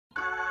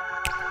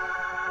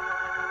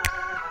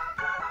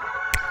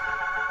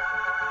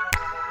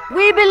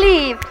We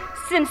believe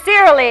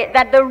sincerely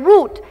that the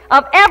root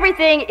of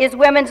everything is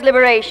women's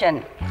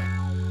liberation.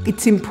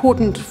 It's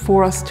important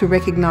for us to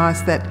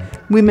recognise that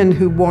women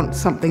who want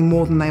something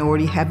more than they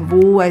already have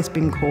always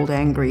been called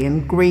angry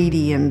and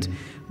greedy and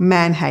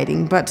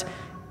man-hating, but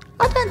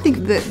I don't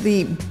think that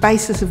the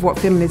basis of what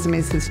feminism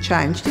is has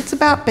changed. It's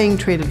about being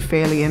treated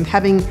fairly and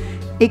having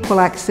equal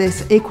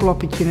access, equal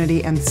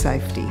opportunity and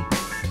safety.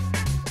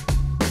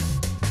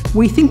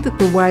 We think that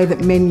the way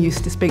that men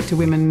used to speak to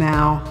women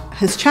now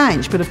has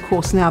changed, but of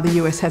course now the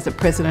US has a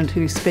president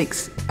who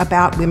speaks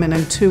about women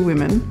and to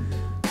women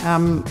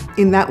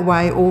in that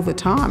way all the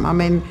time. I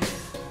mean,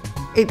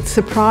 it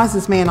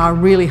surprises me, and I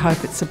really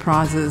hope it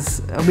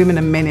surprises women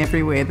and men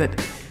everywhere,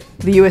 that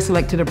the US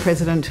elected a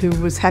president who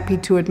was happy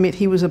to admit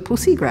he was a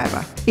pussy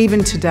grabber.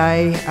 Even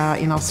today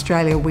in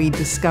Australia we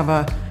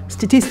discover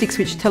statistics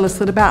which tell us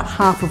that about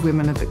half of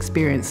women have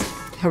experienced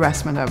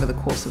harassment over the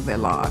course of their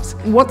lives.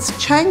 What's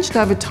changed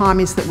over time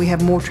is that we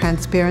have more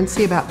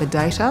transparency about the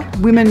data.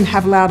 Women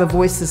have louder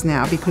voices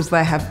now because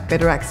they have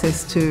better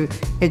access to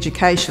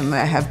education,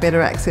 they have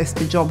better access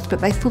to jobs,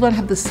 but they still don't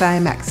have the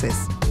same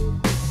access.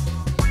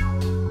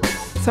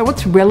 So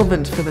what's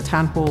relevant for the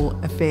Town Hall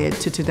affair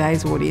to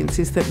today's audience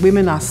is that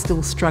women are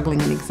still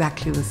struggling in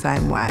exactly the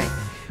same way.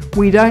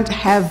 We don't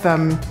have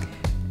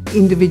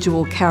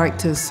individual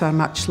characters so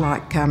much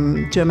like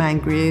Germaine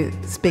Greer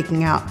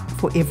speaking out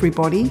for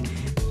everybody.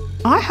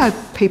 I hope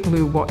people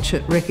who watch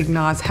it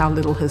recognise how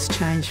little has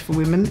changed for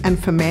women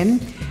and for men,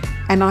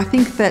 and I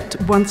think that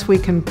once we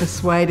can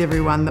persuade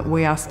everyone that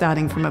we are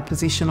starting from a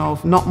position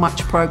of not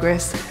much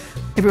progress,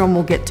 everyone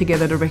will get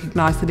together to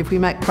recognise that if we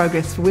make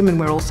progress for women,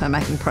 we're also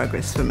making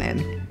progress for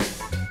men.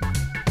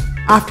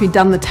 After he'd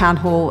done the Town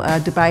Hall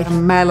debate, a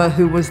mailer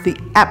who was the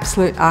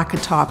absolute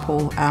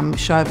archetypal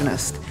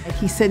chauvinist,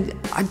 he said,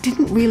 "I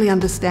didn't really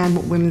understand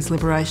what women's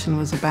liberation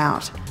was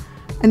about."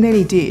 And then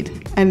he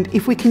did. And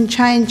if we can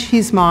change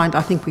his mind,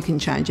 I think we can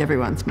change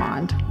everyone's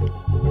mind.